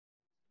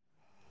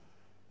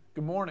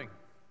Good morning.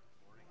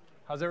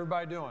 How's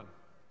everybody doing?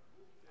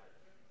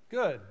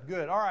 Good,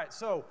 good. All right,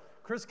 so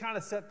Chris kind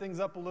of set things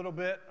up a little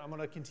bit. I'm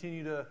going to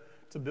continue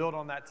to build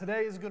on that.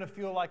 Today is going to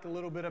feel like a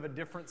little bit of a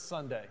different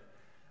Sunday.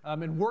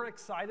 And we're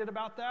excited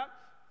about that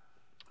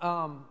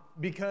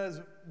because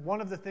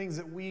one of the things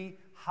that we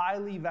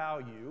highly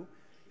value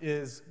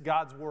is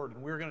God's Word.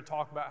 And we're going to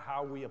talk about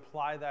how we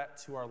apply that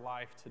to our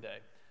life today.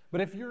 But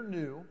if you're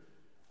new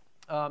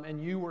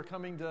and you were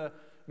coming to,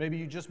 maybe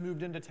you just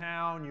moved into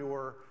town,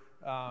 you're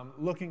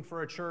looking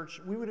for a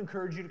church, we would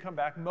encourage you to come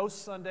back.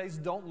 Most Sundays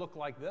don't look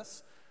like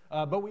this,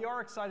 but we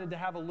are excited to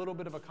have a little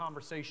bit of a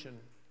conversation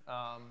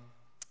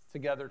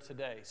together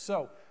today.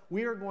 So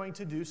we are going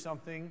to do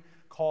something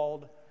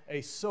called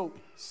a SOAP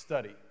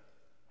study.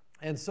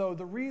 And so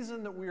the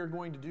reason that we are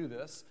going to do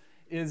this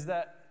is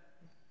that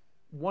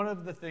one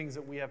of the things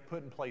that we have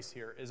put in place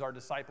here is our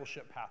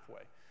discipleship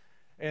pathway.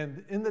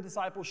 And in the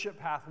discipleship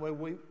pathway,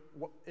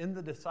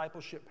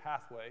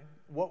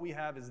 what we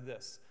have is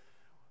this.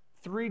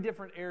 3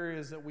 different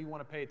areas that we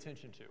want to pay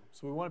attention to.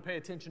 So we want to pay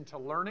attention to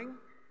learning,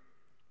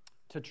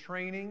 to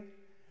training,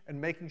 and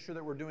making sure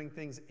that we're doing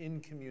things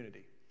in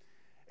community.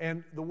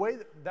 And the way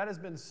that has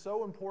been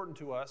so important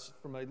to us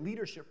from a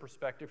leadership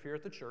perspective here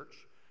at the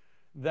church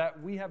that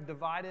we have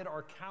divided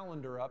our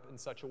calendar up in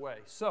such a way.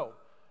 So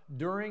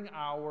during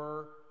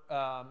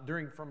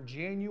from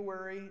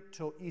January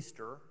till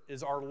Easter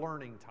is our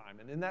learning time.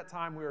 And in that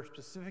time, we are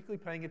specifically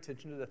paying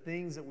attention to the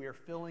things that we are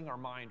filling our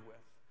mind with.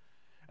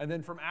 And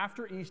then from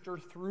after Easter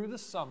through the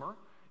summer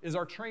is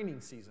our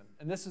training season.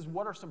 And this is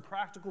what are some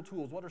practical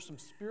tools, what are some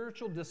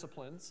spiritual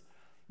disciplines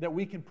that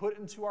we can put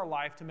into our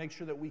life to make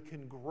sure that we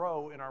can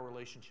grow in our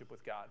relationship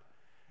with God.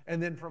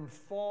 And then from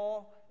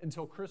fall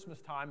until Christmas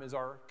time is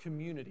our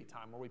community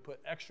time, where we put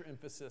extra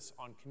emphasis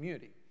on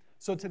community.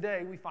 So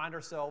today we find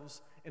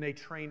ourselves in a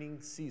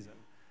training season.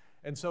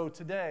 And so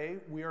today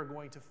we are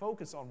going to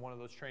focus on one of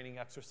those training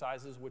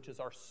exercises, which is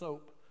our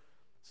SOAP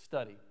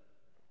study.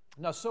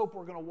 Now, SOAP,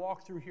 we're going to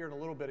walk through here in a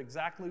little bit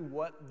exactly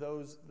what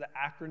the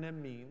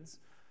acronym means.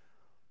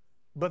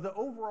 But the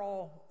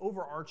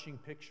overarching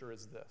picture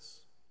is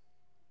this.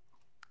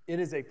 It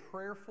is a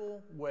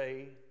prayerful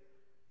way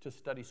to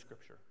study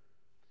Scripture.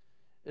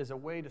 It is a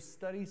way to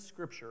study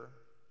Scripture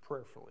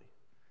prayerfully.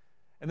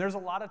 And there's a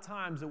lot of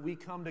times that we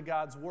come to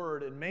God's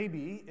Word, and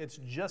maybe it's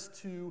just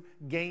to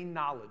gain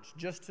knowledge,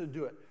 just to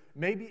do it.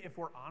 Maybe if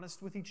we're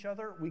honest with each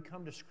other, we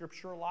come to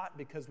Scripture a lot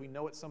because we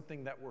know it's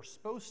something that we're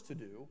supposed to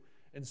do.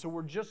 And so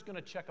we're just going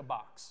to check a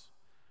box.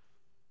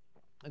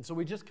 And so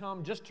we just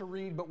come just to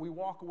read, but we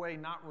walk away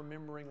not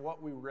remembering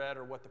what we read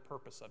or what the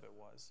purpose of it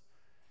was.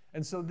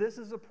 And so this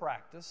is a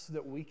practice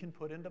that we can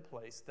put into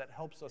place that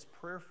helps us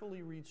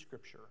prayerfully read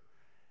Scripture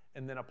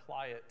and then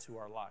apply it to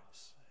our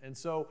lives. And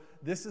so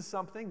this is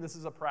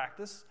a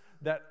practice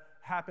that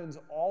happens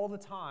all the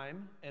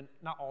time, and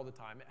not all the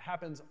time, it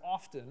happens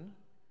often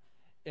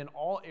in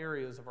all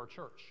areas of our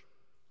church.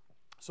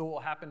 So it will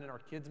happen in our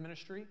kids'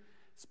 ministry.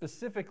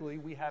 Specifically,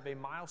 we have a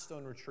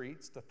milestone retreat.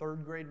 It's the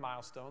 3rd grade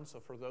milestone, so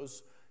for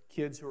those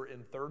kids who are in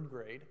 3rd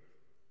grade.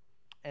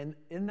 And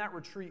in that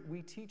retreat,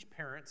 we teach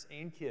parents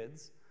and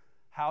kids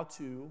how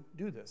to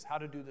do this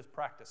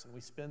practice. And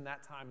we spend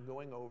that time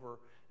going over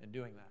and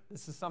doing that.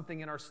 This is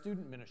something in our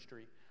student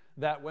ministry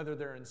that whether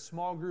they're in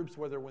small groups,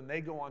 whether when they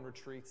go on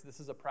retreats,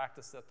 this is a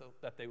practice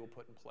that they will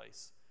put in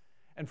place.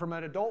 And from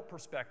an adult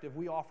perspective,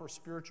 we offer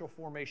spiritual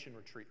formation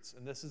retreats.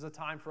 And this is a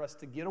time for us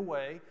to get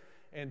away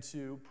and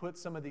to put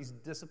some of these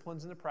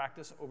disciplines into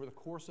practice over the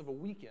course of a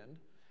weekend.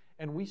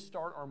 And we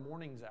start our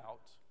mornings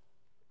out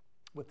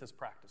with this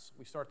practice.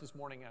 We start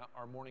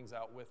our mornings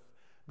out with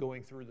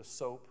going through the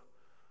SOAP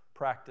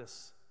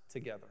practice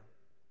together.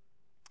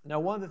 Now,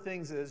 one of the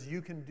things is you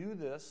can do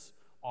this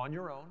on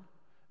your own.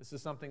 This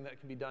is something that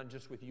can be done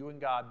just with you and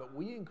God, but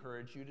we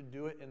encourage you to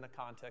do it in the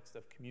context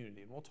of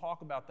community. And we'll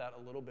talk about that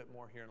a little bit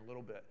more here in a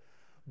little bit.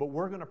 But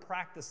we're going to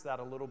practice that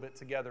a little bit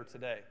together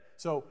today.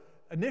 So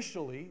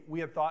initially, we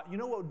had thought,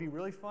 what would be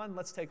really fun?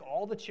 Let's take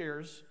all the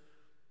chairs,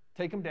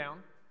 take them down,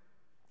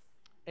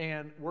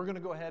 and we're going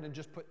to go ahead and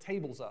just put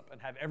tables up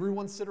and have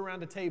everyone sit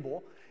around a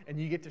table, and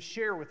you get to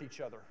share with each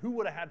other. Who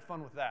would have had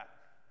fun with that?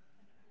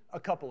 A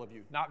couple of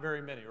you, not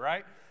very many,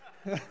 right?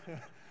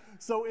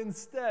 So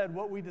instead,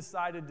 what we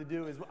decided to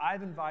do is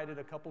I've invited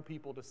a couple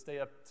people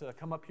to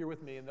come up here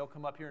with me, and they'll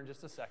come up here in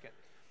just a second.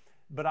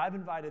 But I've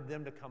invited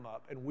them to come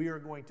up, and we are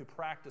going to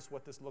practice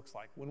what this looks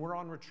like. When we're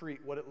on retreat,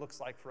 what it looks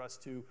like for us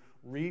to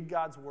read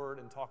God's Word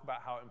and talk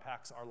about how it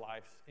impacts our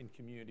life in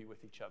community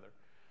with each other.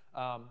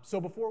 So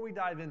before we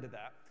dive into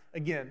that,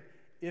 again,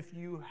 if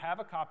you have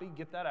a copy,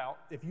 get that out.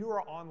 If you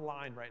are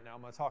online right now, I'm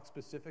going to talk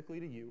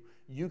specifically to you.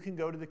 You can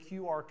go to the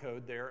QR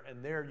code there,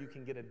 and there you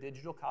can get a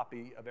digital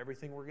copy of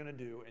everything we're going to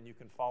do, and you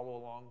can follow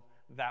along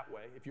that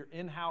way. If you're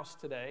in-house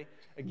today,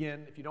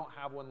 again, if you don't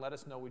have one, let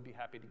us know. We'd be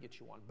happy to get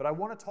you one. But I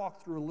want to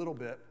talk through a little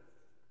bit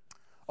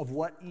of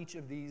what each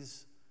of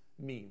these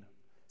mean.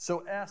 So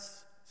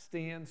S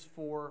stands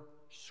for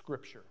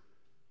Scripture.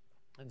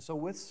 And so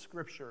with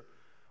Scripture,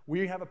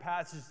 we have a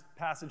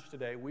passage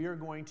today. We are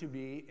going to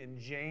be in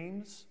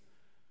James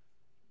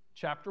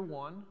chapter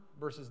 1,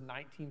 verses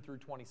 19 through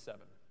 27.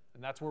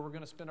 And that's where we're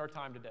going to spend our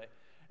time today.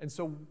 And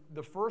so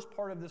the first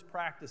part of this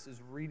practice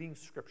is reading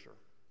Scripture.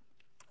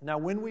 Now,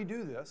 when we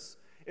do this,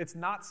 it's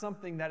not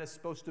something that is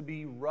supposed to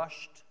be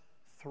rushed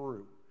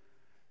through.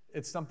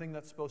 It's something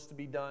that's supposed to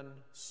be done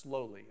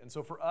slowly. And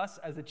so for us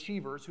as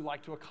achievers who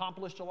like to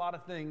accomplish a lot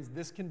of things,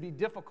 this can be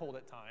difficult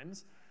at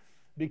times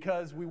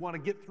because we want to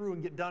get through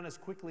and get done as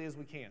quickly as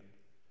we can.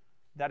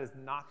 That is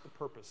not the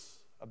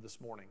purpose of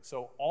this morning.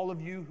 So all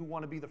of you who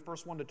want to be the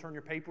first one to turn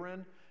your paper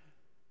in,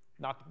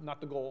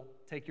 not the goal,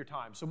 take your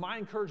time. So my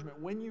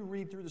encouragement, when you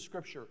read through the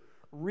Scripture,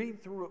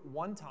 read through it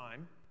one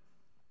time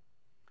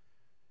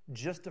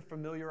just to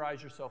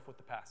familiarize yourself with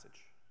the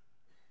passage.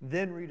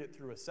 Then read it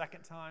through a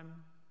second time,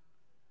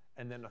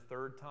 and then a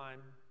third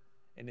time,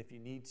 and if you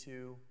need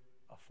to,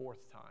 a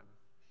fourth time.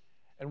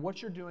 And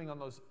what you're doing on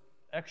those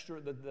extra,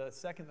 the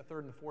second, the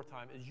third, and the fourth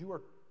time is you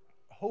are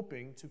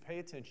hoping to pay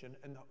attention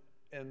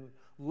and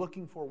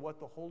looking for what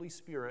the Holy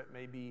Spirit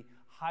may be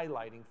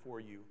highlighting for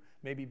you,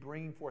 maybe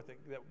bringing forth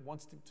that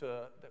wants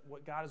that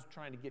what God is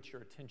trying to get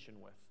your attention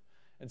with.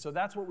 And so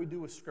that's what we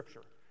do with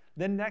Scripture.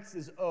 Then next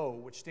is O,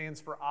 which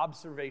stands for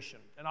observation.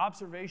 And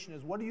observation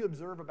is, what do you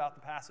observe about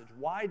the passage?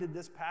 Why did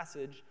this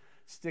passage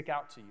stick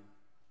out to you?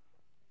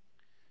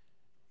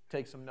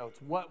 Take some notes.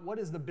 What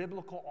is the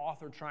biblical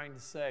author trying to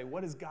say?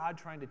 What is God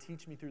trying to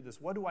teach me through this?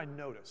 What do I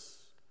notice?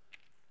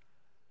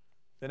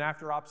 Then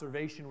after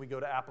observation, we go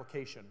to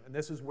application. And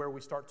this is where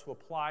we start to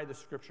apply the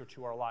Scripture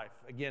to our life.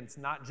 Again, it's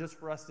not just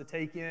for us to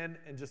take in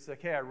and just say,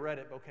 okay, I read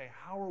it. Okay,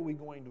 how are we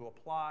going to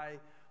apply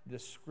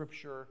this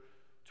Scripture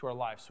to our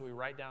life? So we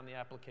write down the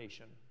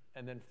application.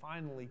 And then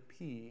finally,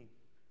 P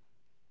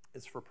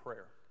is for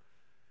prayer.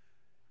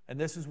 And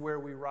this is where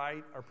we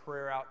write our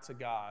prayer out to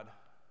God,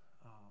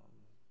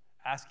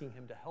 asking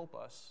Him to help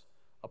us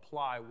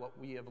apply what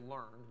we have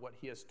learned, what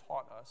He has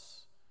taught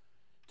us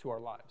to our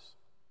lives.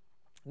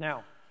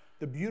 Now,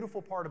 the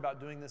beautiful part about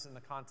doing this in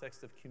the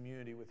context of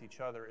community with each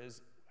other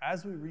is,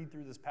 as we read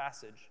through this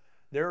passage,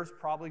 there's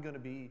probably going to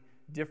be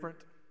different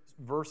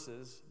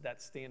verses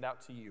that stand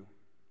out to you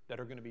that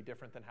are going to be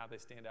different than how they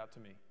stand out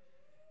to me.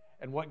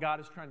 And what God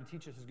is trying to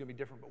teach us is going to be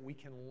different, but we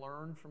can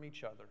learn from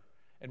each other.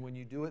 And when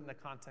you do it in the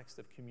context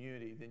of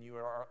community, then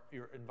you're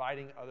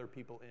inviting other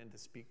people in to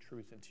speak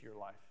truth into your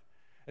life.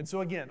 And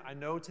so again, I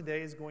know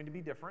today is going to be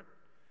different,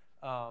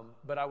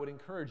 but I would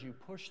encourage you,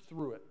 push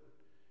through it.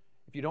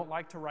 If you don't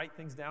like to write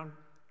things down,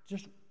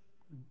 just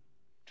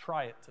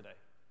try it today.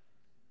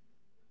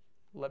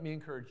 Let me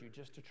encourage you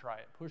just to try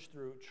it. Push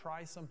through,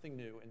 try something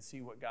new, and see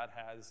what God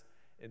has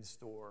in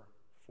store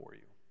for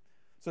you.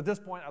 So at this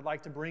point, I'd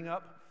like to bring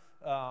up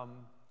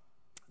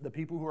the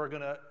people who are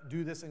going to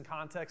do this in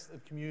context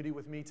of community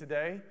with me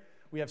today.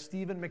 We have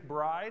Stephen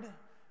McBride.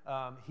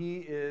 He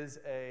is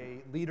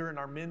a leader in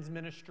our men's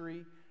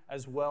ministry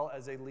as well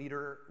as a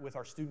leader with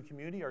our student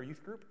community, our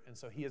youth group, and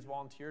so he has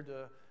volunteered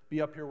to be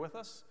up here with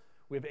us.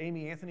 We have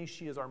Amy Anthony.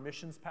 She is our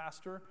missions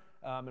pastor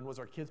and was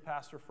our kids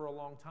pastor for a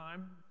long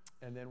time.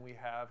 And then we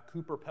have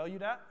Cooper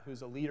Peludat,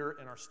 who's a leader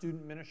in our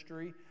student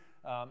ministry.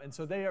 And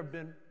so they have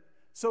been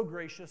so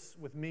gracious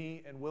with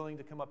me and willing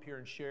to come up here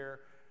and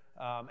share.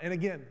 And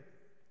again,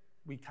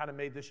 we kind of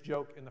made this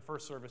joke in the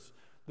first service.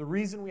 The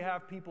reason we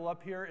have people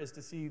up here is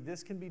to see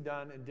this can be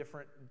done in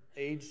different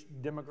age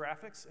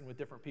demographics and with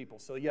different people.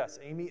 So yes,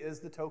 Amy is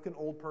the token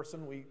old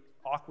person. We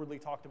awkwardly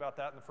talked about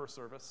that in the first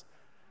service.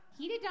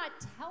 He did not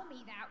tell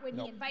me that when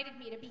he invited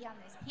me to be on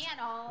this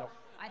panel.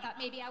 I thought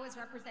maybe I was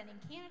representing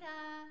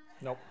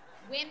Canada.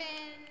 Women.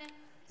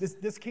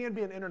 This can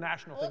be an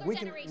international thing.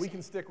 Older We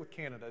can stick with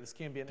Canada. This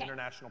can be an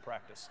international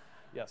practice.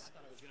 Yes. I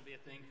thought it was going to be a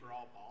thing for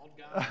all bald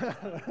guys.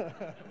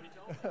 Nobody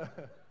told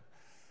me.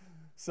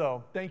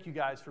 So thank you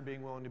guys for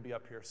being willing to be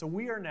up here. So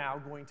we are now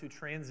going to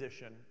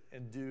transition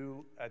and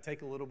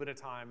take a little bit of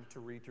time to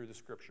read through the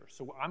Scripture.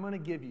 So I'm going to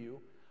give you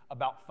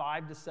about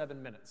 5 to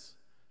 7 minutes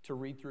to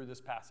read through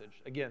this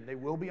passage. Again, they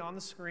will be on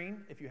the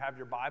screen. If you have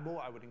your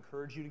Bible, I would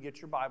encourage you to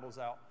get your Bibles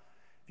out.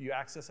 If you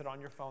access it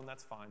on your phone,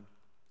 that's fine.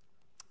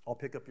 I'll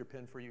pick up your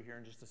pen for you here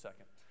in just a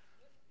second.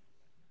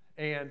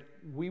 And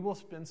we will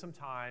spend some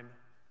time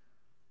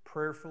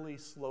prayerfully,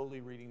 slowly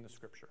reading the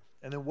Scripture.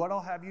 And then what I'll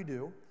have you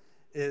do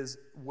is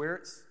where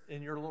it's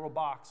in your little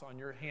box on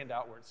your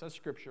handout where it says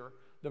Scripture,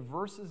 the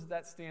verses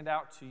that stand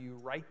out to you,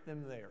 write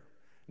them there.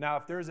 Now,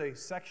 if there's a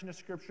section of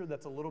Scripture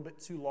that's a little bit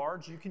too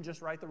large, you can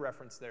just write the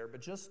reference there. But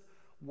just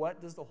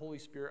what does the Holy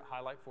Spirit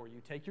highlight for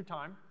you? Take your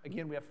time.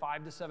 Again, we have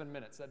 5 to 7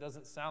 minutes. That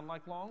doesn't sound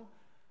like long,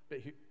 but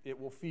it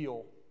will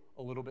feel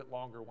a little bit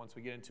longer once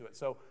we get into it.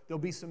 So there'll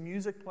be some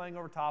music playing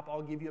over top.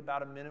 I'll give you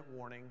about a minute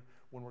warning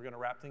when we're going to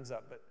wrap things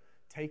up. But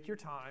take your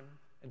time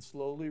and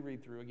slowly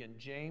read through. Again,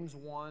 James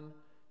 1,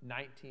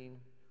 19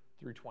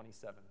 through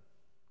 27.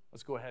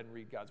 Let's go ahead and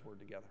read God's Word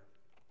together.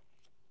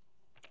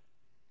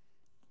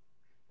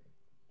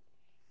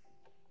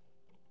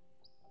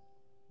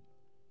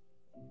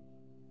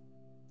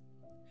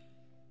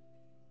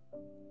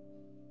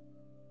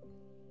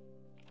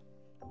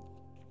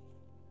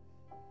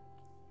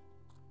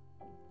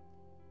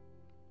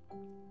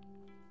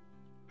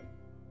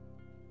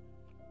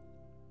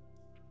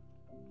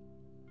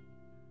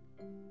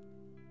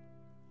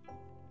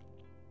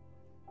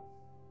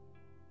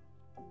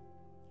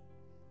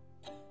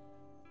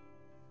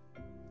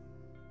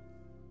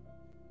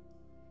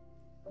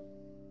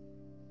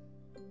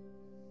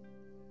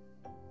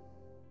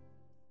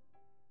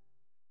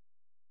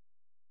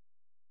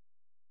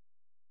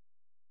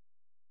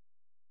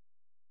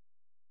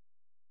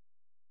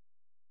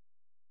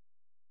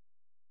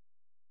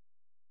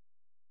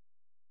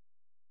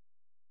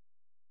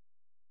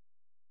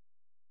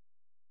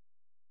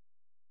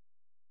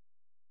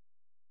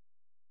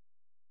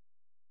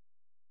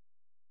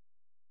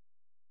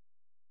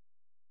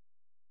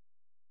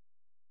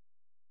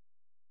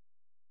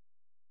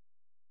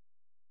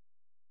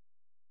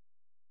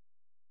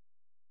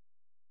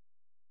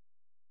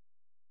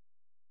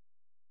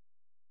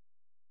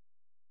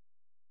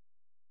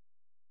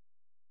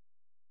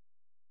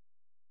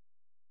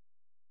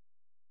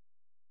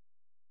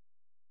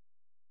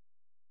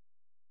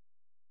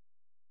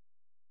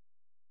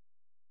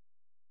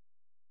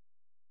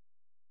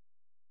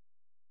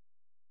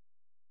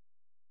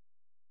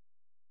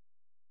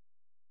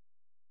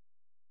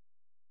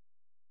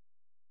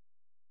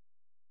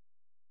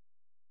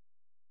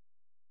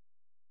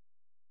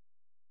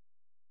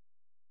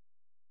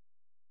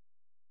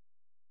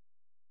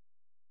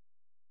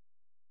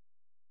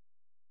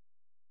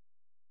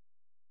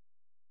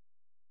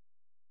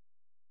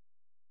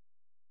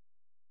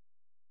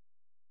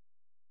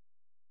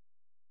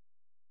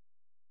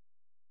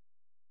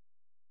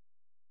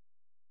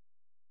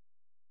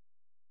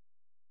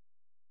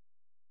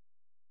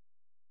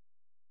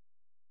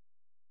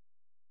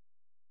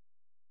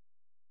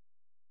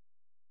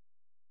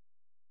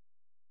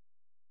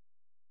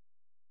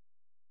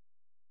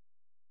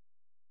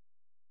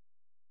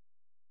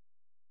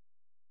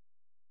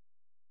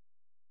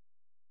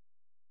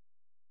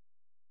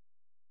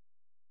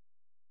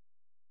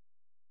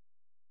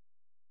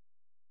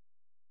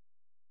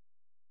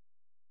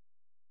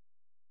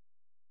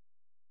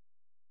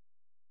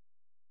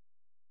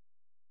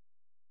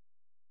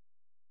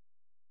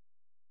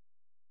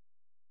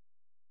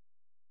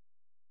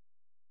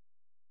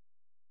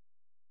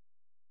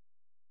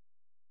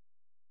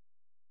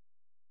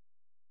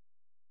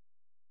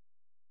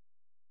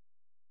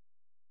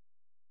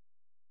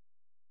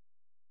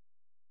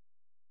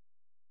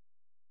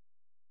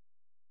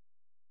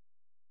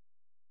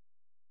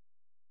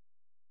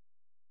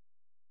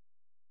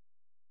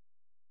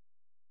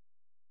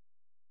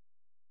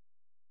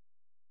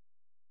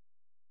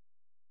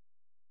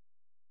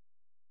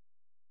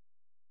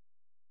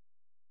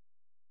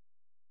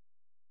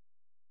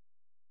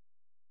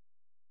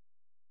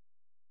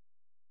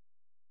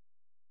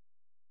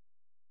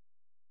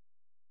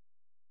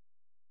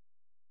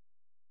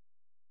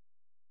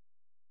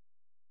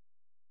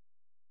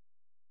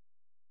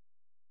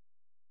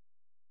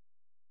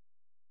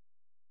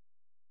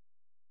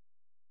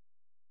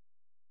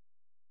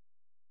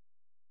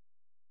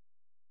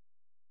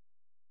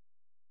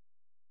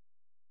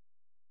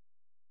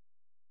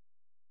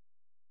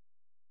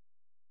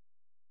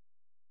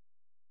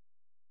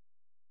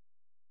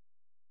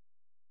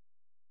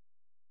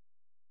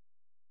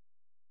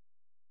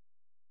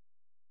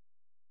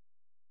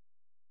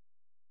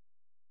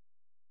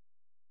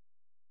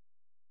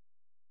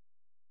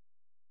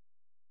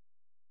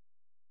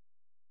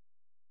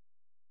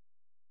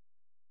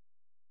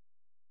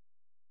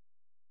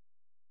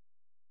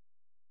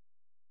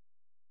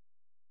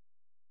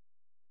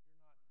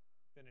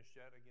 finished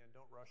yet. Again,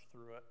 don't rush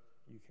through it.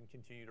 You can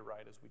continue to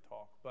write as we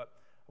talk. But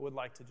I would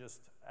like to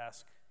just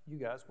ask you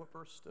guys, what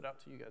verse stood out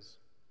to you guys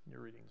in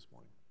your reading this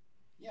morning?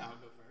 Yeah, I'll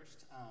go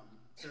first.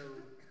 So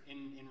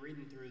in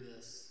reading through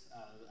this,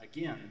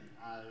 again,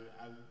 I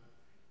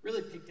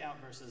really picked out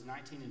verses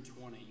 19 and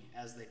 20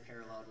 as they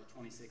paralleled with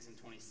 26 and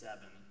 27,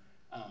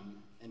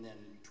 and then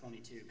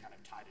 22 kind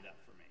of tied it up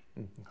for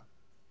me. Mm-hmm.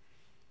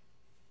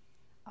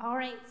 All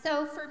right,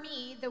 so for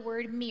me, the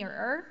word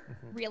mirror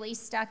really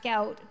stuck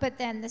out, but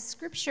then the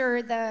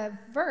scripture, the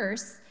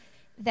verse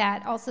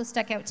that also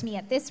stuck out to me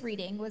at this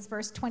reading was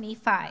verse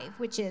 25,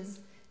 which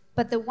is,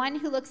 "But the one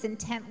who looks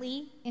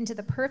intently into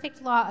the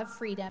perfect law of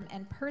freedom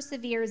and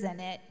perseveres in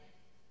it,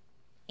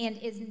 and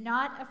is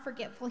not a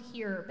forgetful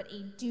hearer, but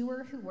a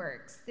doer who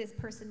works, this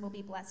person will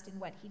be blessed in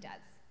what he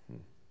does."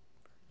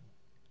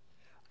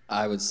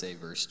 I would say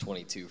verse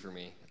 22 for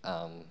me.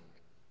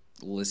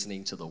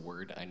 Listening to the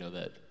word. I know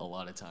that a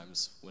lot of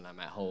times when I'm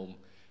at home,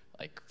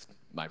 like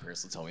my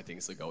parents will tell me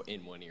things that go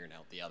in one ear and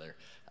out the other.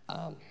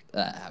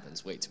 That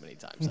happens way too many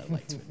times, I'd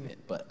like to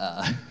admit. But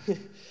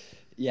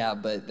yeah,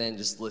 but then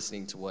just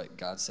listening to what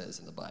God says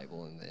in the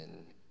Bible, and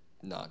then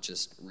not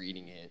just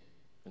reading it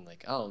and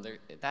like, oh,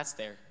 that's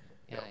there.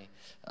 Yeah.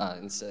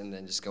 And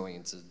then just going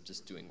into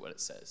just doing what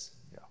it says.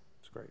 Yeah,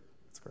 it's great.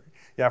 It's great.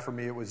 Yeah, for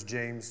me it was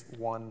James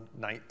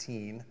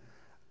 1:19.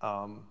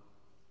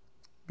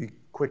 Be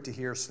quick to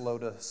hear, slow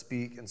to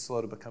speak, and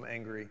slow to become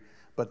angry.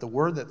 But the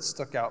word that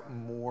stuck out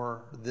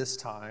more this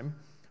time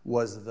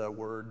was the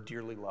word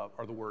dearly loved,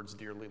 or the words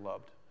dearly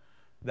loved.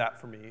 That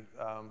for me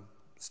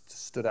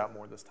stood out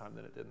more this time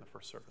than it did in the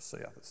first service. So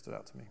yeah, that stood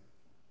out to me.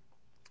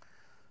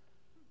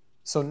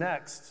 So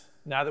next,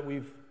 now that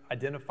we've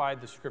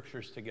identified the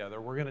scriptures together,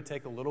 we're going to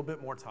take a little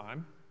bit more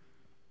time.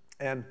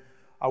 And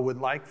I would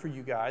like for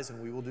you guys,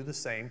 and we will do the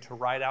same, to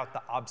write out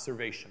the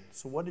observation.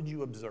 So what did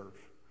you observe?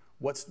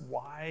 What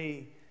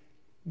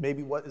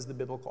is the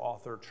biblical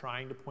author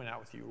trying to point out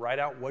with you? Write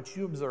out what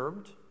you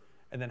observed,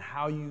 and then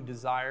how you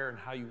desire and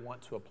how you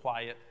want to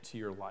apply it to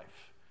your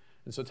life.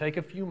 And so take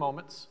a few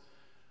moments,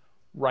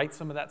 write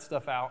some of that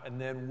stuff out, and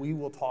then we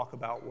will talk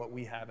about what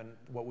we have and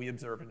what we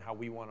observe and how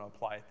we want to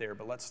apply it there.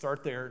 But let's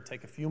start there.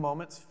 Take a few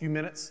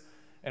minutes,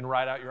 and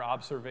write out your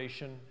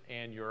observation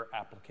and your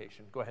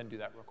application. Go ahead and do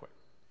that real quick.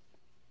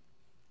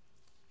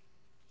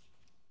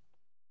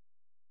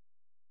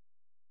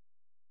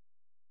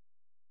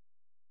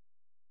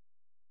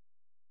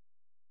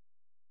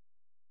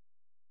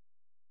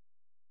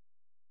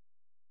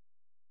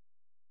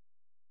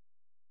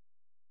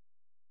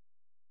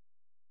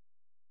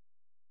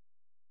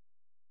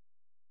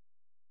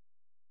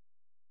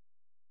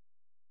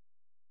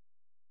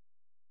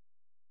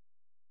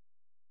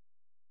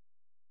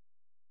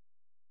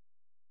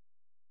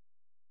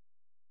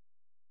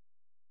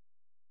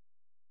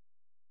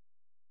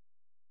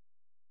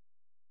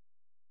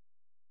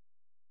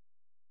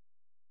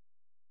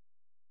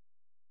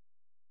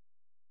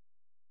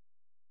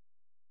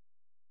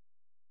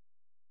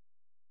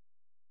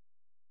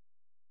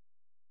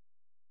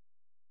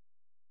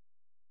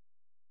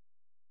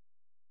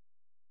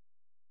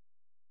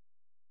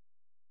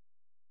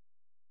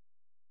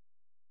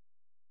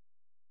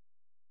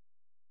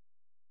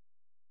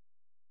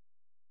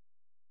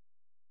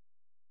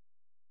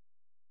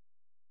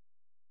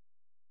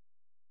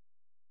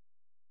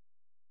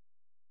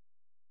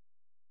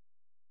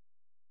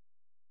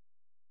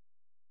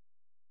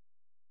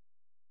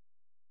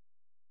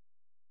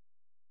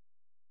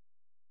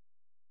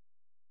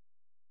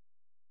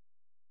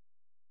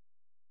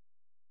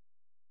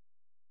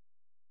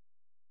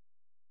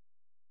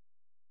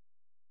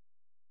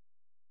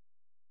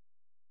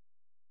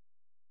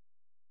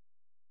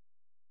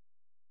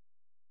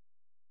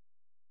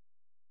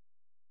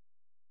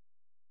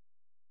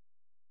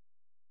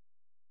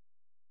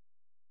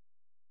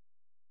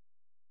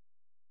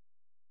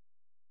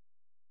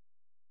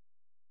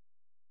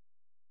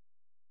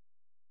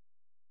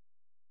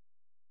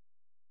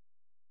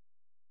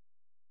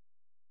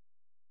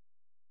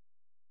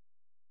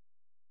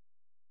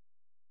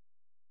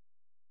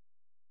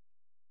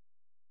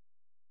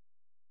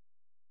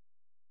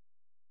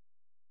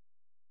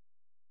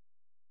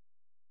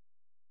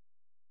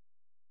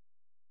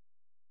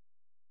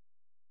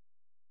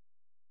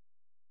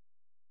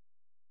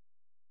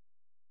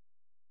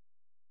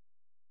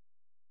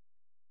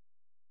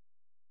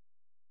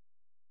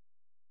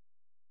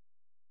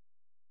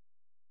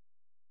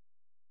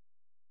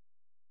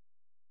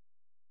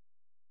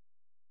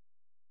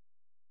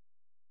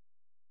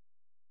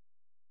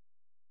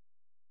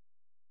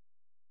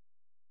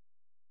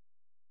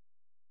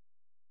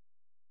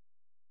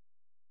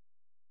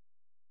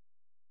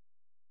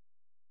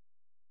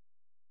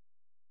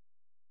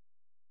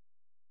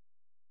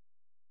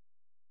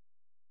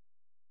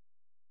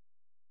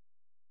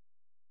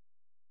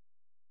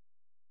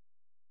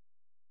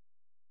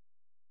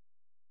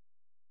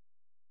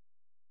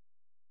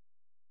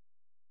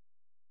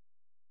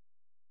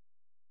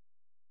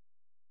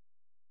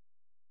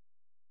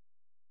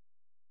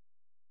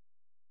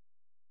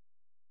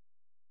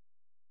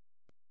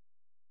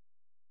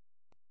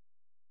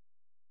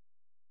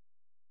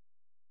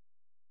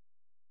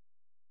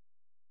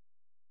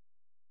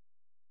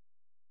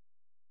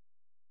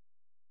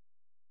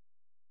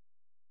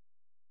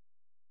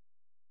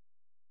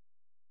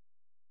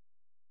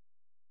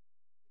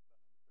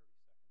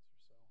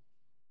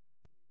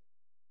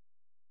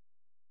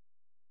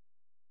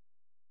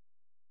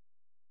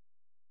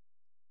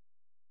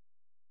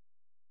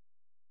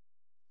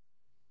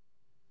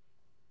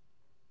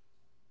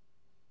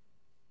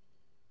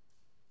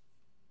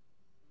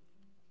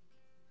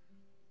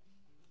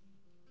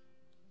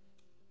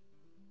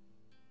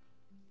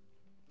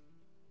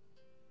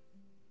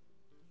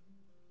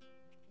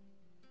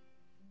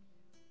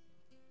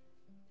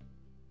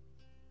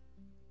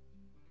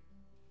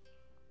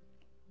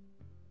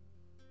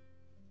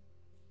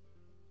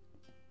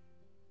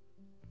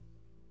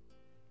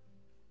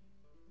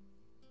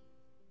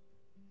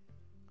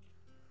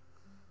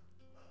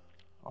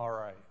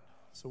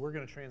 So we're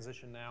going to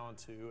transition now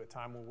into a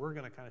time where we're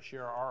going to kind of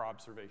share our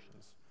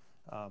observations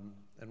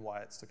and why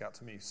it stuck out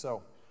to me.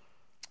 So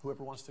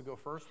whoever wants to go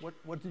first,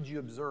 what did you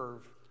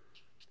observe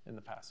in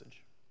the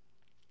passage?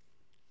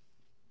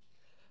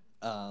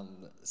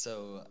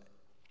 So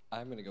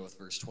I'm going to go with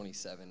verse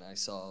 27. I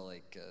saw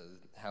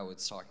how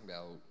it's talking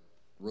about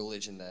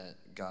religion that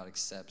God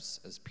accepts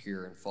as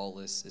pure and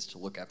faultless is to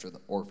look after the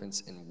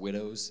orphans and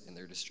widows in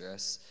their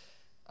distress.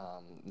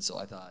 And so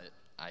I thought,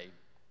 I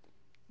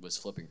was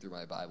flipping through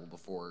my Bible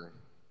before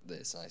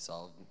this, and I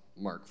saw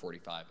Mark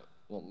 10:45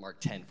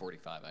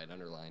 I had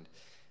underlined,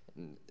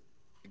 and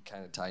it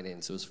kind of tied in.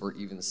 So it's for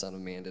even the Son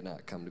of Man did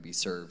not come to be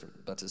served,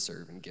 but to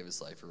serve and give his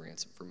life a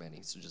ransom for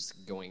many. So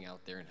just going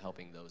out there and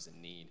helping those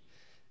in need.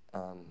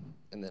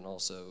 And then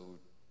also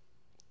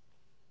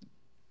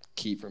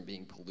keep from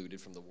being polluted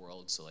from the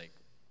world. So like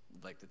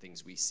the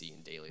things we see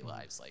in daily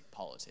lives, like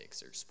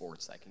politics or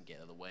sports that can get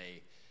in the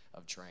way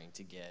of trying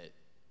to get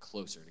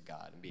closer to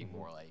God and being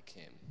more like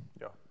him.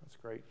 Yeah, that's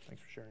great.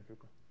 Thanks for sharing,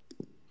 Cooper.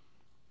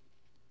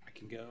 I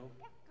can go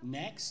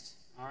next.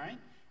 All right.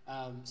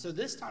 So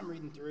this time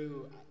reading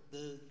through,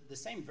 the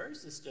same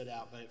verses stood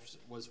out, but it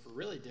was for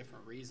really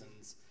different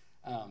reasons.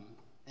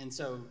 And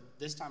so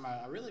this time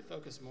I really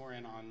focused more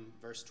in on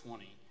verse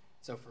 20.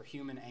 So for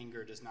human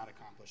anger does not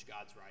accomplish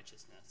God's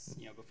righteousness.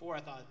 Before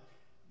I thought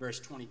verse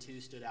 22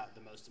 stood out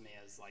the most to me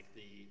as like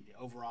the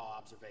overall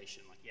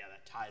observation. Like, yeah,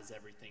 that ties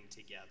everything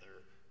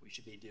together. We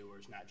should be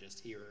doers, not just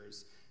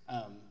hearers.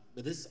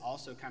 But this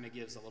also kind of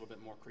gives a little bit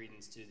more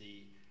credence to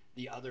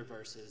the other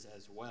verses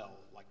as well,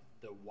 like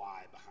the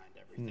why behind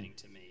everything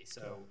to me.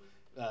 So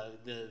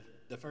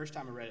the first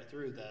time I read it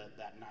through,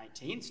 that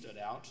 19 stood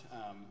out,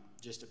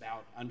 just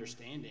about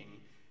understanding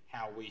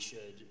how we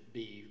should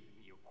be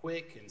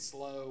quick and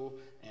slow.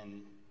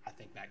 And I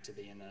think back to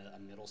being a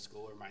middle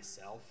schooler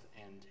myself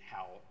and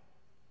how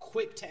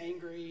quick to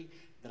angry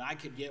that I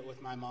could get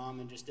with my mom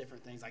and just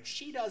different things. Like,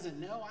 she doesn't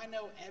know, I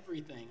know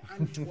everything.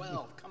 I'm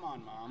 12, come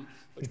on, Mom.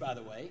 Which, by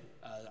the way,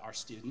 our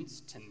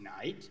students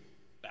tonight,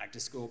 back to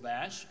school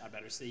bash, I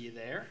better see you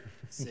there,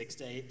 6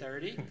 to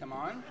 8:30, come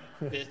on,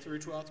 5th through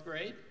 12th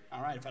grade.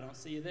 All right, if I don't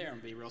see you there, I'm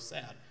going to be real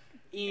sad.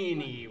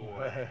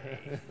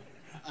 Anyway,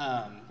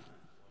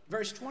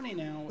 verse 20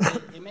 now,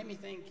 it made me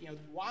think,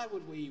 why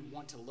would we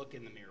want to look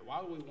in the mirror?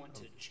 Why would we want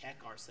to check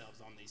ourselves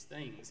on these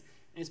things?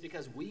 And it's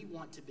because we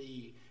want to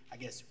be, I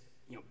guess,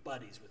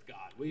 buddies with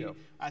God.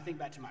 I think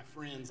back to my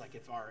friends, like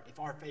if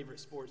our favorite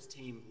sports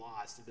team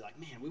lost, it'd be like,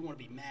 man, we want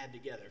to be mad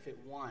together. If it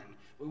won,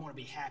 we want to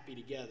be happy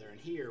together. And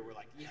here we're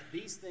like, yeah,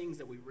 these things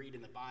that we read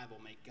in the Bible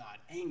make God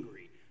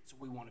angry, so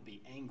we want to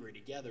be angry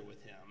together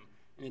with him.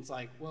 And it's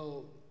like,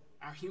 well,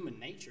 our human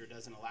nature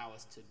doesn't allow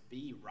us to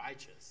be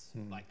righteous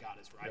like God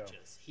is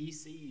righteous. Yeah. He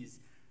sees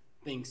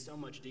things so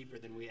much deeper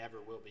than we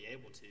ever will be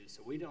able to.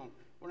 So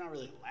we're not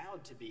really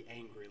allowed to be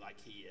angry like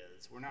he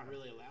is. We're not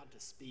really allowed to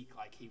speak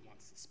like he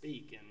wants to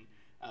speak.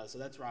 And so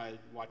that's why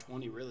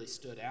 20 really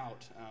stood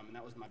out. And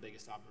that was my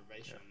biggest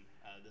observation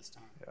this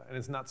time. Yeah, and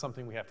it's not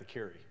something we have to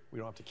carry. We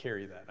don't have to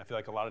carry that. I feel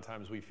like a lot of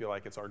times we feel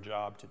like it's our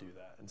job to do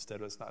that.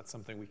 Instead, it's not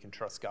something we can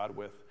trust God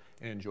with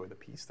and enjoy the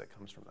peace that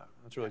comes from that.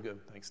 That's really good.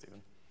 Thanks,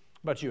 Stephen. How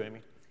about you,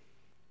 Amy?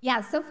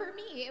 Yeah, so for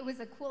me, it was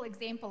a cool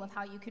example of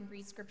how you can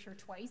read scripture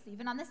twice,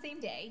 even on the same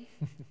day,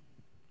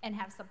 and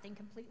have something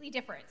completely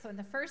different. So in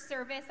the first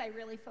service, I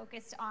really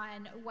focused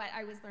on what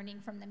I was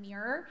learning from the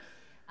mirror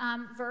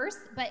verse.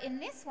 But in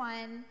this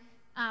one,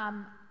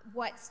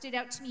 what stood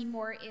out to me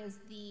more is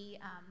the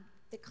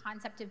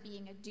concept of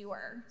being a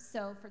doer.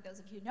 So for those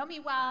of you who know me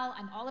well,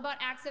 I'm all about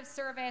acts of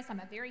service. I'm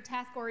a very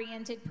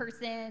task-oriented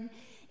person.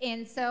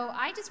 And so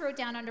I just wrote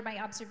down under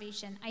my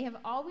observation, I have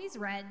always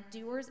read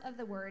doers of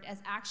the word as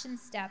action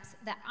steps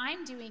that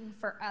I'm doing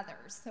for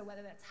others. So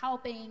whether that's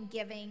helping,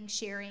 giving,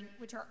 sharing,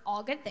 which are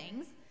all good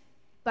things.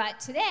 But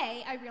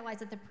today I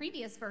realized that the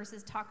previous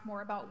verses talk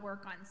more about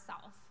work on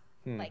self,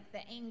 like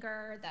the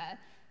anger,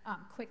 the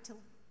quick to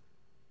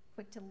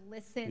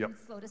listen,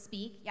 slow to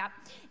speak. Yep.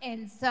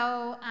 And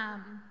so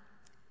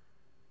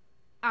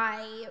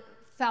I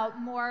felt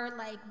more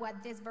like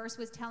what this verse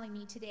was telling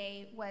me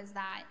today was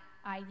that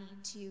I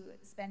need to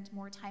spend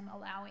more time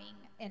allowing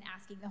and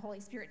asking the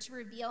Holy Spirit to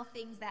reveal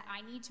things that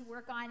I need to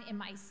work on in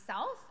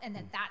myself, and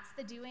that's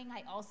the doing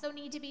I also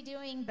need to be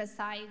doing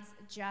besides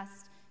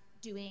just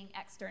doing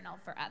external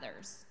for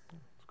others.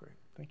 That's great.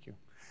 Thank you.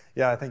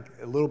 Yeah, I think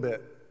a little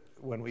bit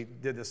when we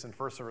did this in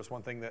first service,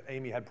 one thing that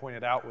Amy had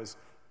pointed out was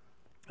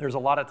there's a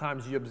lot of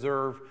times you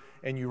observe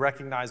and you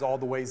recognize all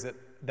the ways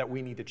that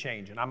we need to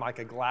change. And I'm like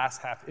a glass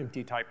half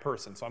empty type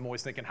person. So I'm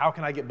always thinking, how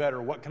can I get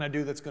better? What can I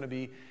do that's going to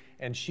be?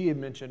 And she had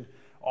mentioned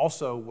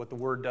also what the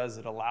word does,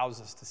 it allows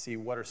us to see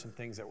what are some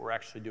things that we're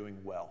actually doing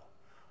well.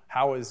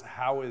 How is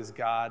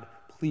God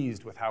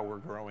pleased with how we're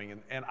growing?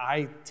 And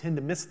I tend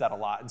to miss that a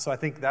lot. And so I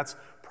think that's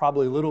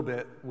probably a little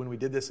bit, when we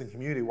did this in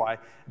community, why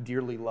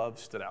dearly loved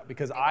stood out.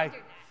 Because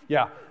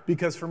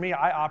because for me,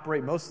 I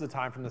operate most of the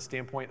time from the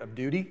standpoint of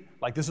duty.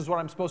 Like, this is what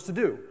I'm supposed to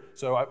do.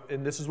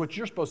 And this is what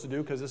you're supposed to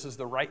do because this is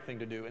the right thing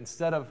to do.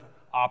 Instead of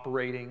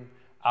operating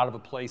out of a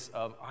place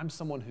of, I'm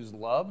someone who's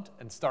loved,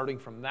 and starting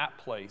from that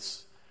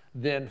place,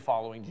 then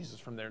following Jesus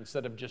from there,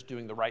 instead of just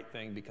doing the right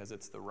thing because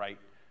it's the right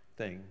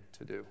thing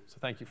to do. So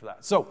thank you for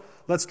that. So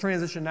let's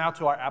transition now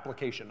to our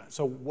application.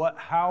 So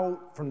how,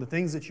 from the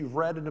things that you've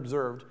read and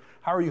observed,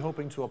 how are you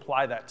hoping to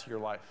apply that to your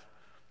life?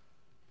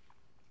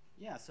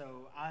 Yeah,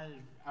 so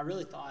I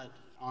really thought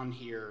on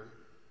here,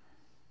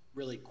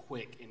 really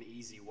quick and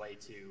easy way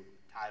to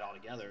tie it all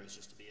together is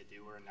just to be a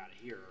doer and not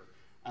a hearer.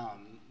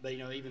 But,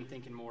 even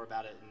thinking more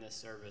about it in this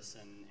service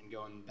and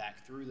going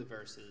back through the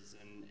verses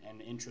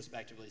and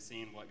introspectively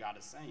seeing what God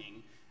is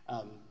saying,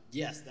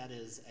 yes, that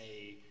is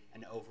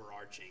an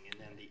overarching. And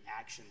then the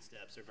action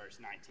steps, or verse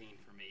 19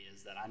 for me,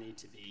 is that I need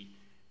to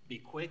be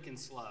quick and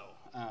slow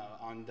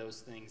on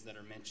those things that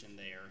are mentioned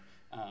there,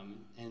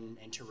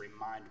 and to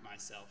remind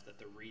myself that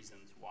the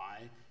reasons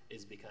why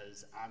is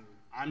because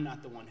I'm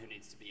not the one who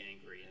needs to be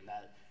angry, and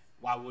that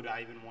why would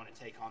I even want to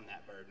take on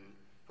that burden,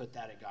 put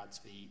that at God's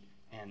feet,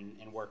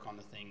 and work on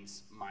the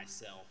things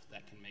myself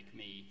that can make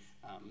me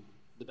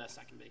the best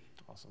I can be.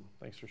 Awesome.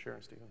 Thanks for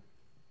sharing, Stephen.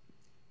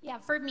 Yeah,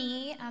 for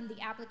me,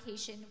 the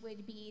application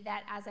would be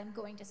that as I'm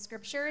going to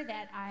Scripture,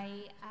 that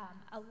I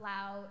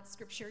allow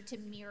Scripture to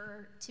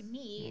mirror to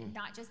me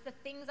not just the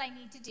things I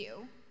need to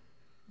do,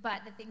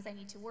 but the things I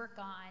need to work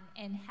on,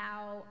 and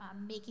how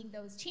making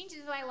those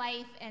changes in my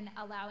life and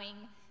allowing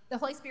the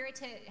Holy Spirit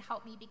to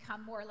help me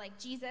become more like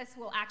Jesus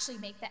will actually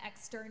make the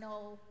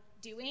external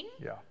doing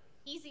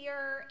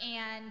easier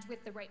and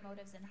with the right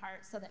motives in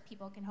heart, so that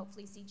people can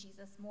hopefully see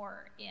Jesus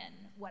more in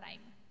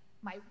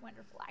my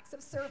wonderful acts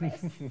of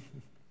service.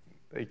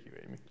 Thank you,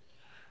 Amy.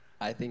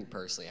 I think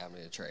personally I'm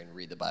going to try and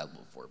read the Bible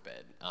before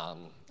bed.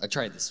 I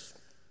tried this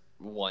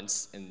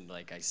once, and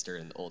I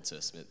started in the Old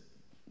Testament.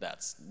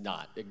 That's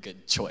not a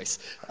good choice.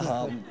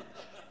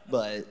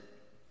 But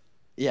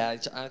yeah, I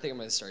think I'm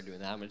going to start doing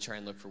that. I'm going to try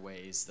and look for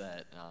ways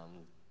that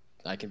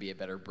I can be a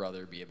better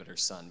brother, be a better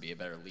son, be a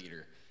better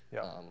leader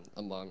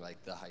among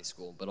the high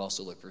school, but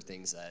also look for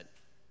things that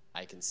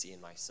I can see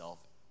in myself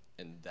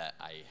and that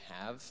I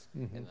have,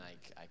 and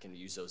I can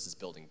use those as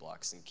building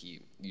blocks and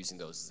keep using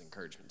those as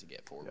encouragement to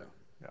get forward.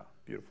 Yeah,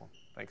 beautiful.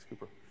 Thanks,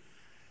 Cooper.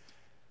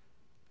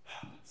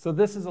 So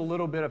this is a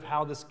little bit of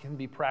how this can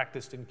be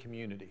practiced in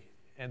community.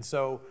 And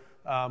so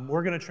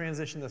we're going to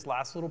transition this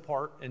last little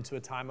part into a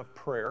time of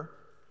prayer.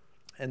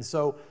 And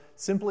so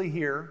simply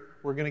here,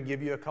 we're going to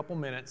give you a couple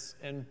minutes,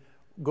 and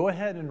go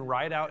ahead and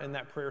write out in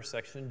that prayer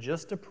section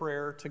just a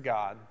prayer to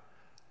God,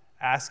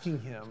 asking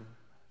Him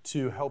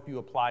to help you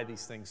apply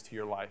these things to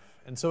your life.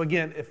 And so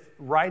again, if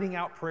writing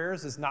out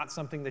prayers is not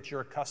something that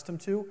you're accustomed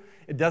to,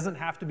 it doesn't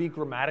have to be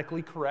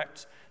grammatically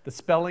correct. The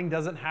spelling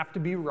doesn't have to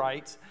be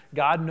right.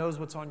 God knows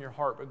what's on your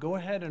heart. But go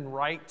ahead and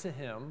write to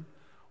Him,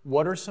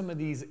 what are some of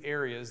these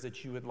areas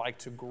that you would like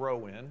to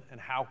grow in, and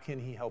how can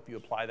He help you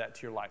apply that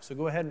to your life? So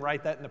go ahead and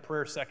write that in the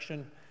prayer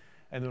section,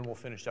 and then we'll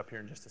finish up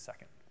here in just a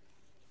second.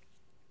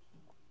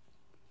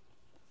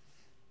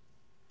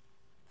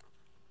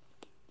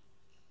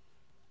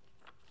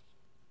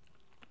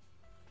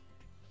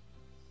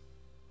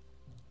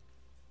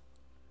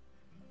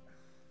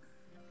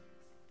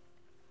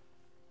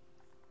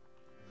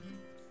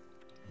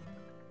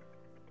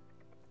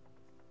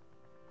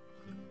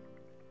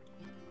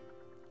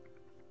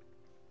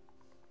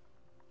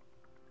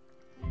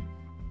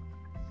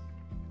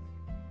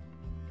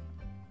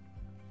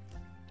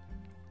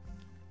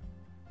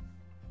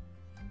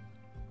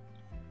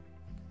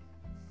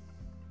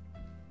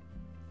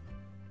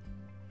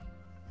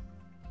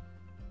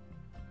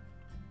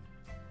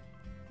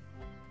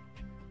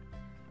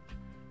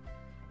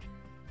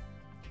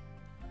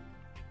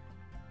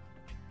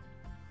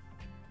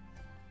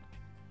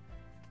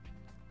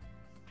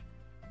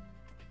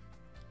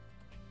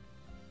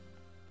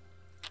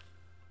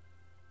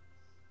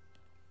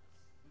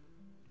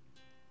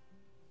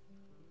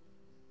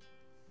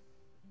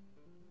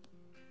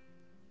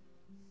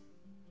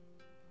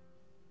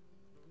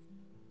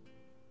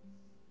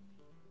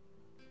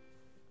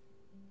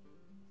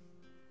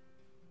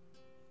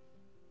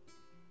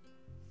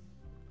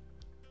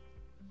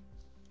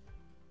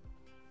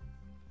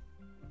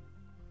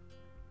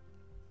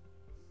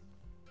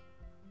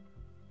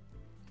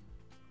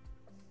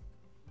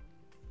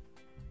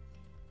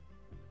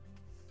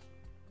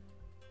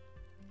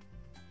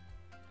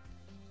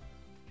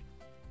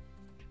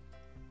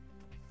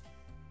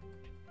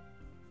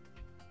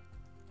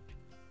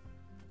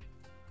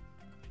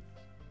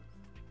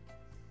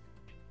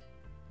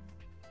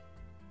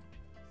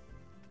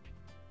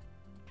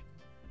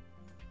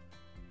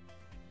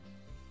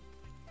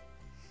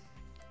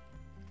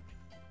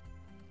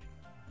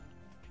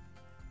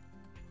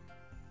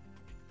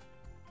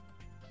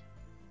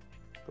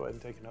 Go ahead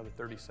and take another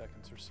 30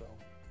 seconds or so.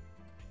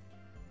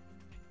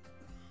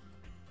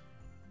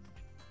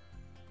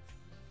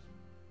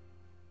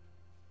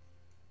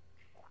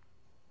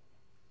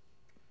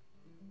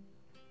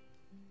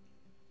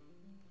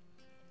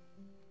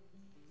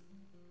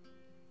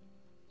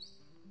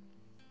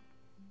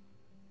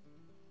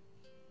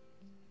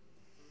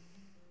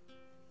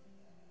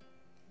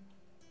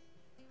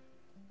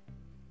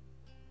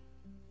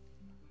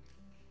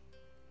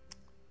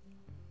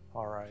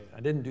 I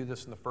didn't do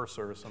this in the first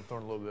service, so I'm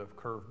throwing a little bit of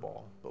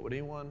curveball. But would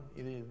anyone,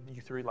 either of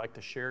you three, like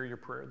to share your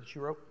prayer that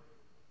you wrote?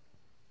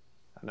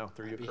 I know,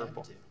 threw you a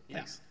curveball. Yeah.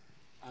 Thanks.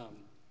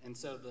 And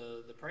so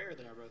the prayer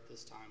that I wrote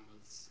this time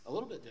was a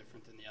little bit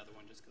different than the other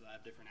one, just because I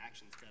have different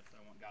action steps that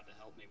I want God to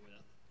help me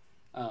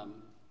with.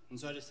 And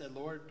so I just said,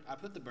 Lord, I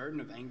put the burden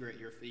of anger at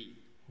your feet.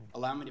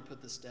 Allow me to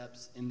put the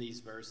steps in these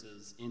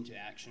verses into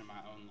action in my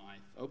own life.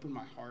 Open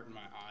my heart and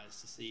my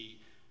eyes to see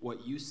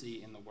what you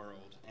see in the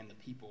world and the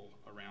people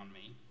around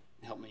me.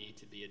 Help me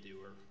to be a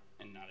doer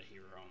and not a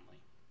hearer only.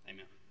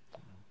 Amen.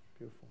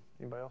 Beautiful.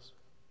 Anybody else?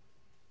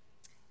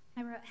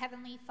 I wrote,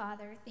 Heavenly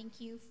Father,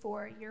 thank you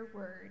for your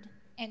word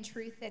and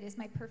truth that is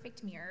my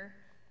perfect mirror.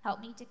 Help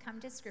me to come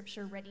to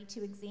Scripture ready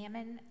to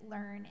examine,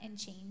 learn, and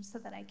change so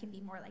that I can be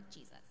more like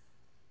Jesus.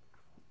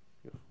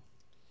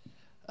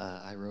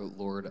 I wrote,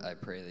 Lord, I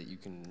pray that you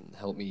can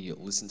help me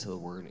listen to the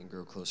word and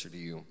grow closer to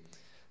you.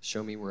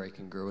 Show me where I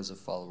can grow as a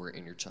follower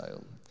and your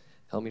child.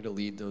 Help me to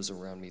lead those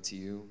around me to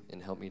you,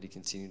 and help me to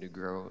continue to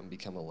grow and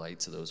become a light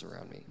to those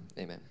around me.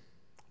 Amen.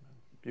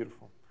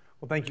 Beautiful.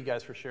 Well, thank you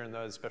guys for sharing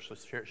those, especially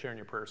sharing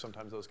your prayers.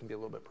 Sometimes those can be a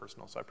little bit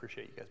personal, so I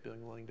appreciate you guys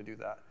being willing to do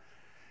that.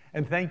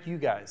 And thank you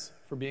guys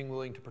for being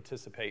willing to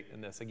participate in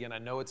this. Again, I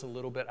know it's a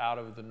little bit out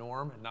of the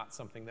norm and not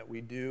something that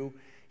we do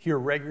here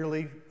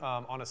regularly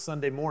on a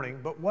Sunday morning,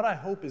 but what I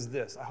hope is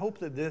this. I hope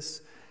that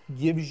this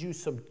gives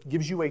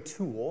you a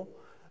tool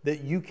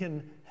that you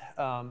can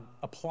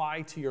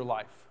apply to your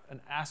life, an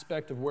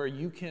aspect of where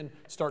you can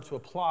start to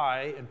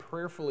apply and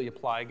prayerfully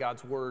apply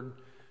God's word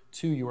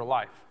to your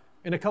life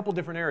in a couple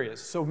different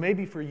areas. So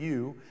maybe for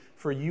you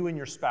and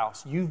your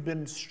spouse, you've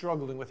been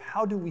struggling with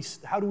how do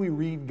we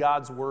read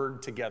God's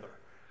word together?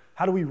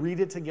 How do we read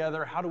it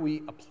together? How do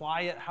we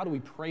apply it? How do we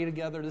pray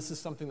together? This is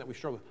something that we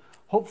struggle with.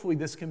 Hopefully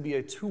this can be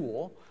a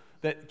tool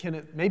that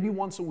can, maybe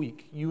once a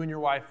week, you and your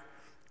wife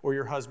or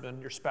your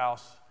husband, your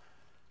spouse,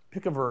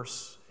 pick a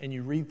verse and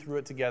you read through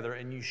it together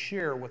and you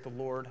share what the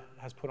Lord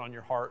has put on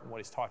your heart and what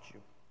he's taught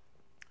you.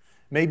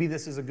 Maybe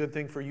this is a good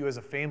thing for you as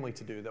a family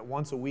to do, that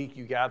once a week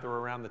you gather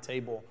around the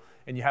table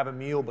and you have a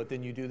meal, but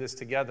then you do this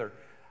together.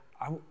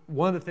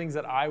 One of the things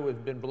that I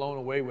have been blown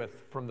away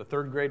with from the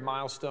 3rd grade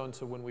milestone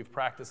to when we've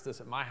practiced this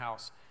at my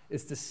house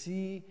is to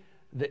see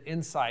the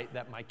insight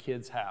that my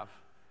kids have.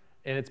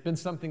 And it's been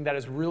something that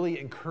has really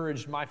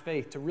encouraged my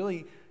faith to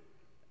really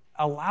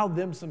allow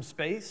them some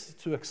space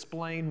to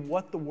explain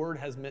what the word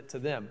has meant to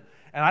them.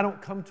 And I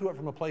don't come to it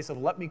from a place of,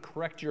 let me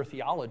correct your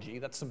theology.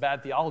 That's some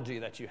bad theology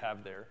that you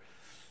have there.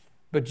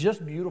 But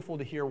just beautiful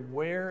to hear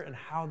where and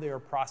how they are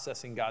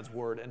processing God's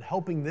word and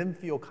helping them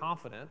feel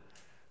confident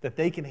that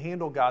they can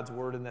handle God's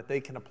word and that they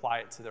can apply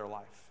it to their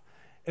life.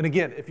 And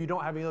again, if you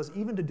don't have any of those,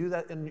 even to do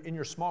that in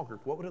your small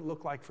group, what would it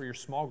look like for your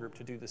small group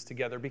to do this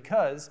together?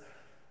 Because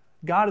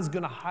God is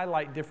going to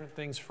highlight different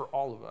things for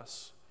all of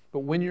us. But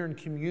when you're in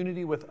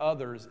community with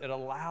others, it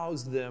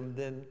allows them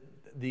then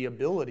the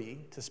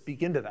ability to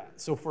speak into that.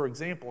 So for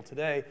example,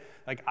 today,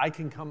 like I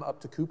can come up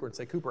to Cooper and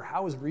say, Cooper,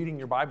 how is reading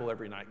your Bible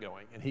every night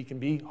going? And he can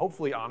be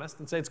hopefully honest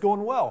and say, it's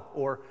going well.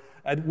 Or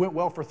it went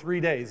well for 3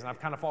 days and I've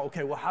kind of thought,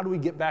 okay, well, how do we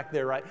get back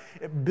there, right?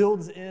 It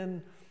builds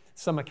in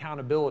some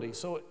accountability.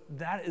 So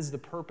that is the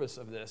purpose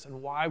of this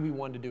and why we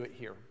wanted to do it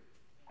here.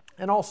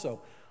 And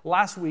also,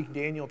 last week,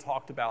 Daniel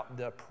talked about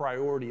the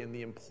priority and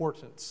the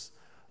importance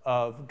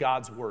of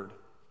God's word.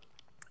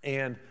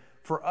 And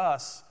for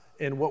us,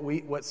 and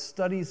what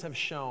studies have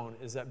shown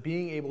is that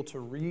being able to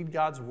read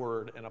God's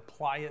word and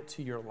apply it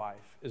to your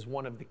life is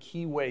one of the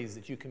key ways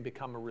that you can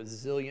become a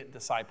resilient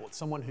disciple.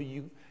 It's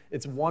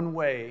it's one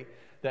way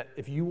that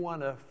if you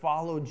want to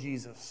follow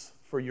Jesus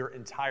for your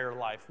entire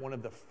life, one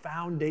of the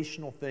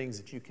foundational things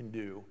that you can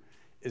do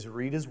is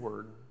read his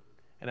word,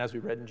 and as we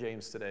read in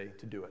James today,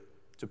 to do it,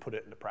 to put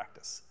it into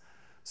practice.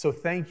 So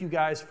thank you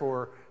guys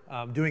for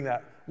doing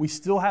that. We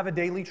still have a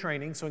daily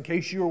training, so in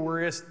case you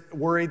were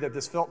worried that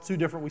this felt too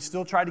different, we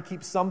still try to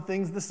keep some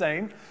things the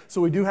same.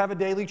 So we do have a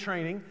daily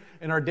training,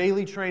 and our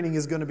daily training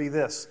is going to be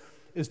this,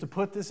 is to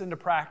put this into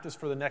practice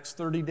for the next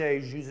 30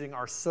 days using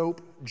our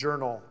SOAP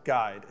journal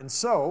guide. And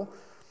so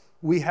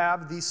we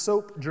have these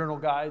SOAP journal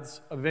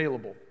guides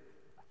available.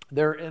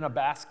 They're in a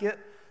basket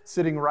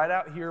sitting right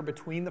out here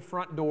between the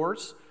front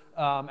doors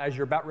as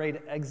you're about ready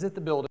to exit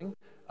the building.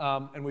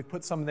 And we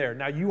put some there.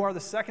 Now, you are the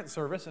second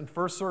service, and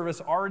first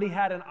service already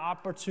had an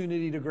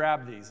opportunity to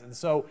grab these. And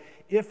so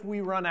if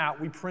we run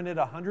out, we printed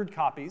 100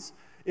 copies.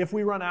 If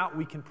we run out,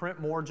 we can print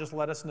more. Just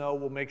let us know.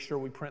 We'll make sure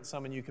we print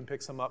some, and you can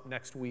pick some up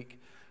next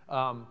week.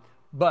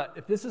 But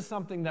if this is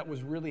something that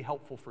was really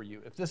helpful for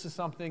you, if this is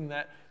something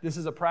that this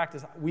is a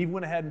practice, we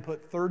went ahead and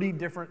put 30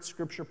 different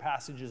scripture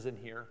passages in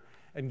here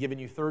and given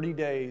you 30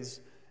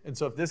 days. And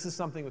so if this is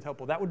something that's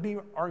helpful, that would be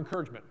our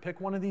encouragement.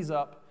 Pick one of these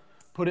up.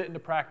 Put it into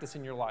practice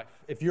in your life.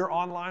 If you're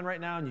online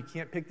right now and you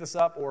can't pick this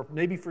up, or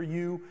maybe for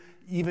you,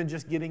 even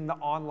just getting the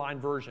online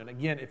version.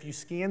 Again, if you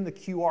scan the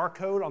QR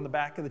code on the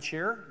back of the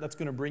chair, that's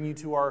going to bring you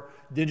to our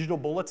digital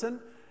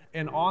bulletin.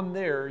 And on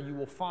there, you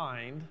will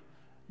find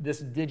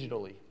this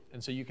digitally.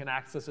 And so you can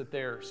access it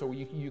there. So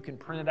you can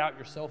print it out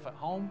yourself at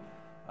home.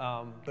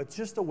 but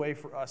just a way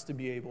for us to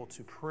be able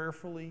to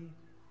prayerfully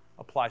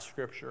apply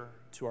Scripture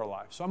to our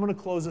lives. So I'm going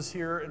to close this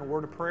here in a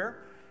word of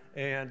prayer,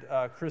 and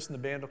Chris and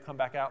the band will come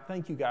back out.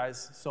 Thank you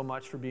guys so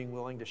much for being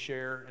willing to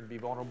share and be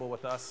vulnerable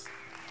with us.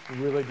 We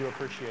really do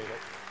appreciate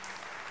it.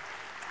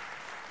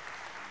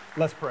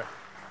 Let's pray.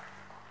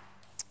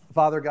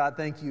 Father God,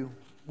 thank you.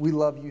 We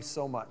love you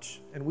so much,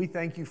 and we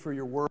thank you for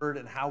your word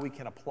and how we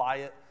can apply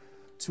it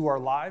to our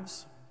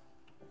lives.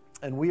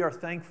 And we are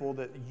thankful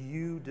that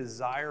you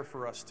desire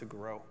for us to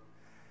grow.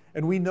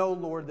 And we know,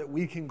 Lord, that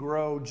we can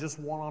grow just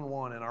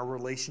one-on-one in our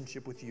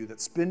relationship with you,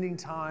 that spending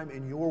time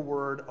in your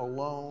word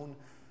alone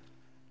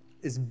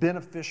is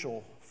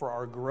beneficial for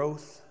our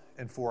growth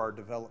and for our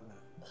development.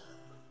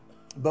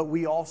 But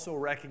we also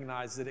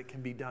recognize that it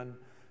can be done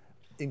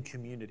in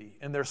community.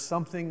 And there's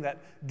something that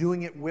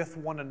doing it with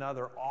one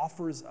another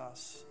offers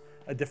us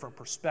a different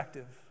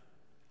perspective,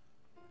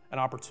 an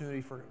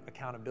opportunity for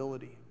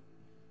accountability,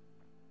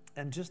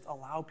 and just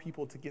allow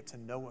people to get to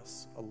know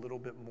us a little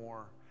bit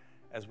more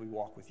as we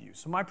walk with you.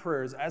 So my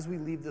prayer is, as we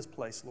leave this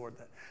place, Lord,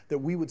 that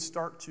we would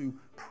start to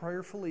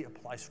prayerfully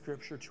apply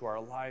Scripture to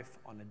our life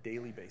on a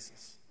daily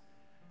basis,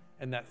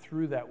 and that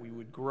through that we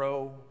would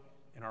grow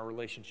in our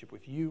relationship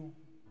with you,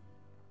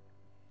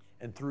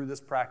 and through this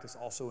practice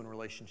also in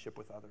relationship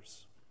with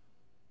others.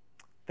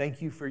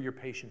 Thank you for your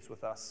patience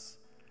with us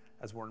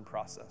as we're in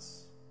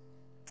process.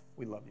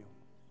 We love you.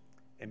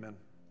 Amen.